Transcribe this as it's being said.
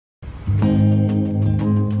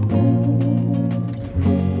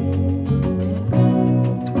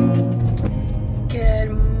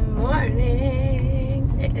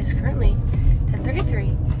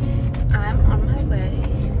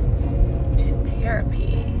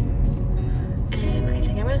therapy. And I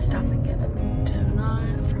think I'm gonna stop and get a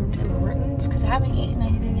donut from Tim Hortons because I haven't eaten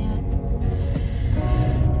anything yet.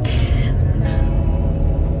 And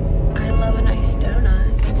I love a nice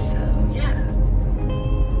donut, so yeah.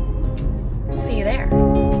 See you there.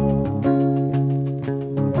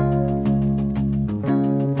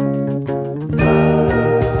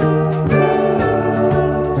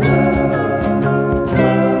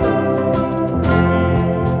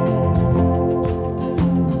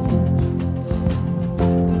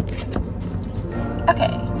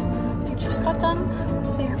 Okay, I just got done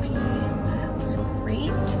with therapy. It was a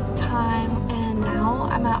great time, and now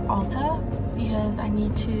I'm at Ulta because I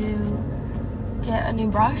need to get a new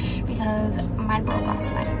brush because mine broke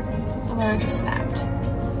last night. The literally just snapped.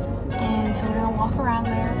 And so we're gonna walk around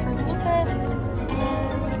there for a little bit,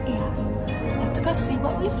 and yeah, let's go see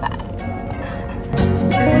what we find.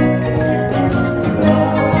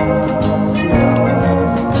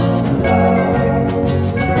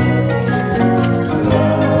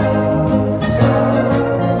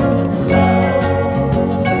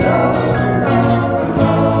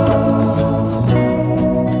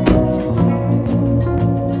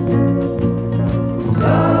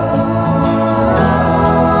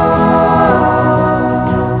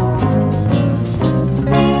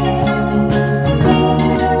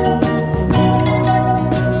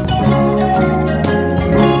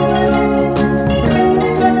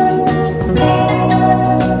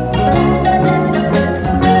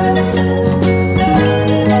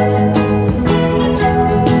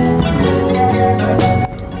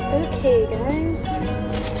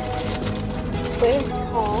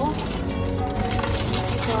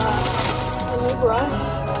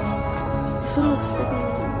 This one looks freaking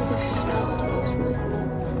like a shell. It looks really cool.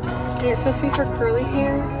 And it's supposed to be for curly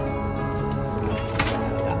hair. And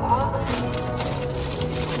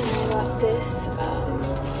I got this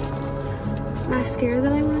mascara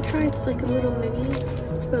that I want to try. It's like a little mini.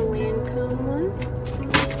 It's the Lancome one.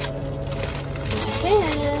 And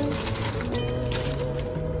then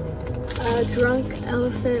Drunk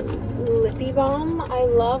Elephant Lippy Balm. I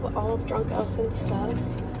love all of Drunk Elephant stuff.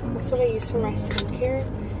 That's what I use for my skincare.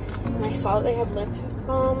 And I saw that they had lip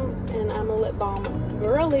balm, and I'm a lip balm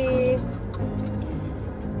girly.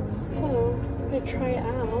 So I'm gonna try it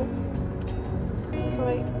out.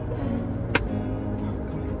 Right.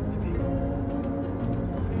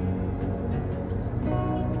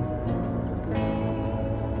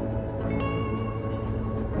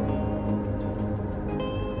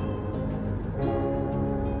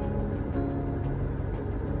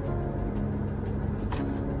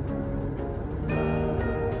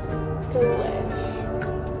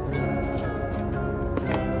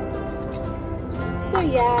 So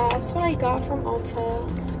yeah, that's what I got from Ulta.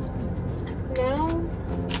 Now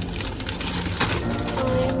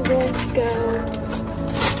I'm going to go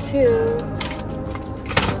to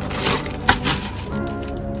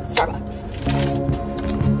Starbucks.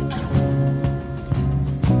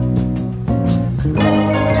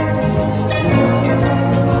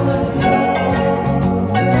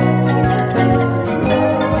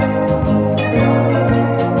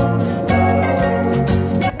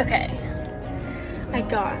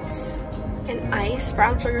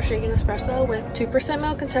 Brown sugar shaken espresso with 2%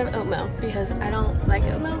 milk instead of oat milk because I don't like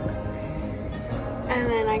oat milk. And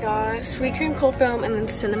then I got sweet cream cold foam and then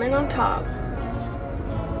cinnamon on top.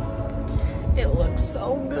 It looks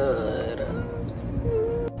so good.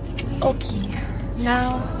 Okay,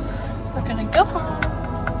 now we're gonna go home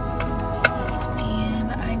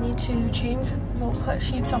and I need to change, we'll put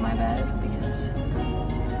sheets on my bed because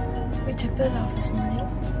we took those off this morning.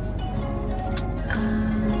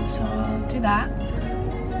 So I'll do that.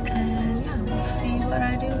 And yeah, we'll see what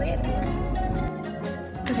I do later.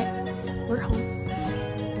 Okay, we're home.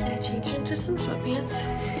 And I changed into some sweatpants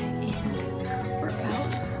and we're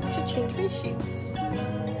about to change my sheets.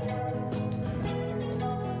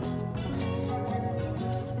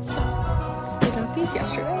 So, I got these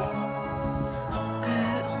yesterday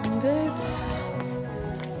at Home Goods.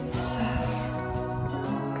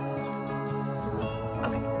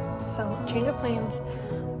 Okay, so change of plans.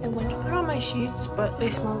 I went to put on my sheets, but they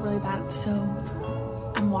smell really bad, so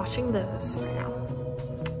I'm washing those right now.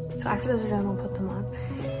 So after those are done, I'll put them on.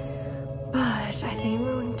 But I think I'm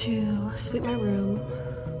going to sweep my room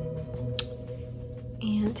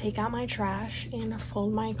and take out my trash and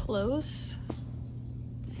fold my clothes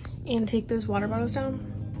and take those water bottles down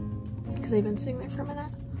because they've been sitting there for a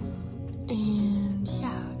minute. And yeah,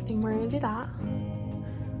 I think we're gonna do that.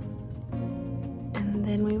 And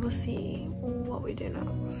then we will see what we do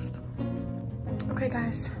next. Okay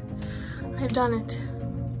guys, I've done it.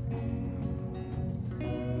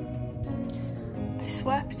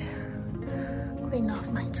 swept. Cleaned off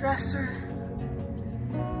my dresser.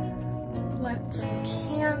 Lit some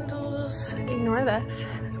candles. Ignore this.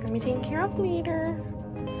 It's gonna be taken care of later.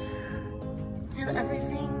 I have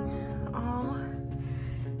everything all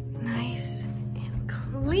nice and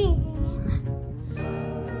clean.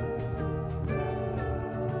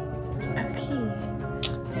 Okay,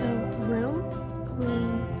 so room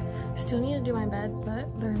clean. Still need to do my bed,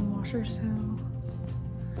 but they're in washer, so I'm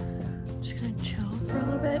just gonna chill for a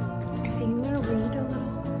little bit. I think I'm gonna read a little.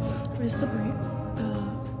 Where's the break?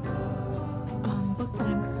 Book that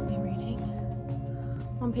I'm currently reading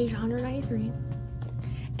on page 193,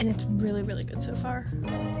 and it's really, really good so far.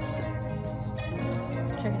 So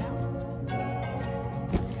check it out.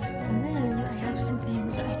 And then I have some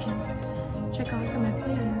things that I can check off from my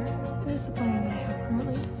planner. This is the planner that I have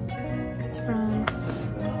currently. It's from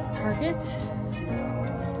Target,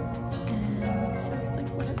 and this is like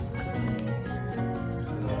what it looks like.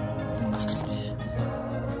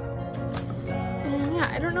 And yeah,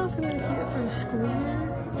 I don't know if I'm gonna keep it for the school year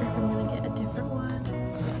or if I'm gonna get a different one,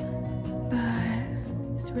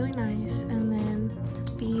 but it's really nice. And then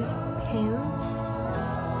these pins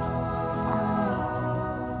are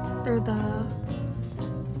amazing. They're the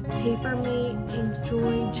Papermate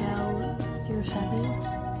Enjoy Gel 07.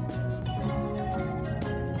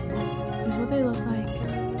 This is what they look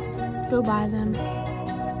like. Go buy them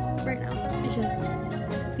right now because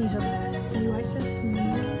these are the best. They wipe so smooth.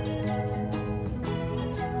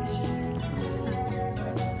 It's just very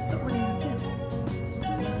nice. So that's what we're gonna do.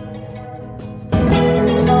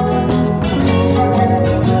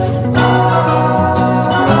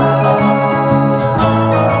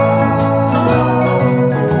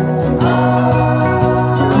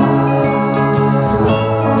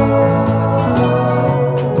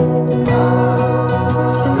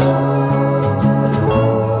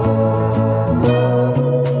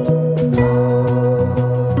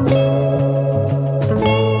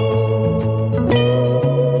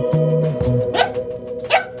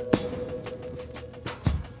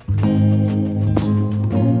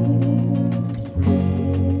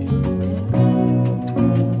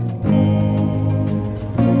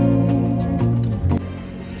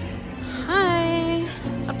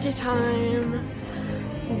 Time.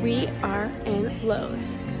 We are in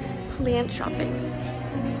Lowe's plant shopping.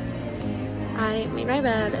 I made my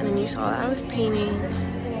bed and then you saw that I was painting,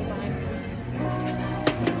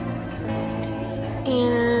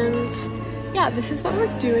 and yeah, this is what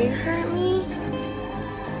we're doing currently,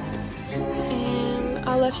 and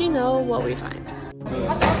I'll let you know what we find.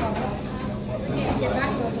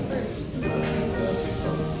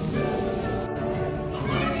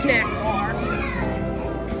 Snack bar.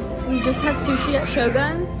 We just had sushi at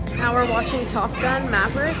Shogun. Now we're watching Top Gun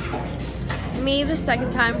Maverick. Me the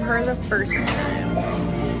second time, her the first time.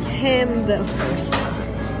 Him the first time.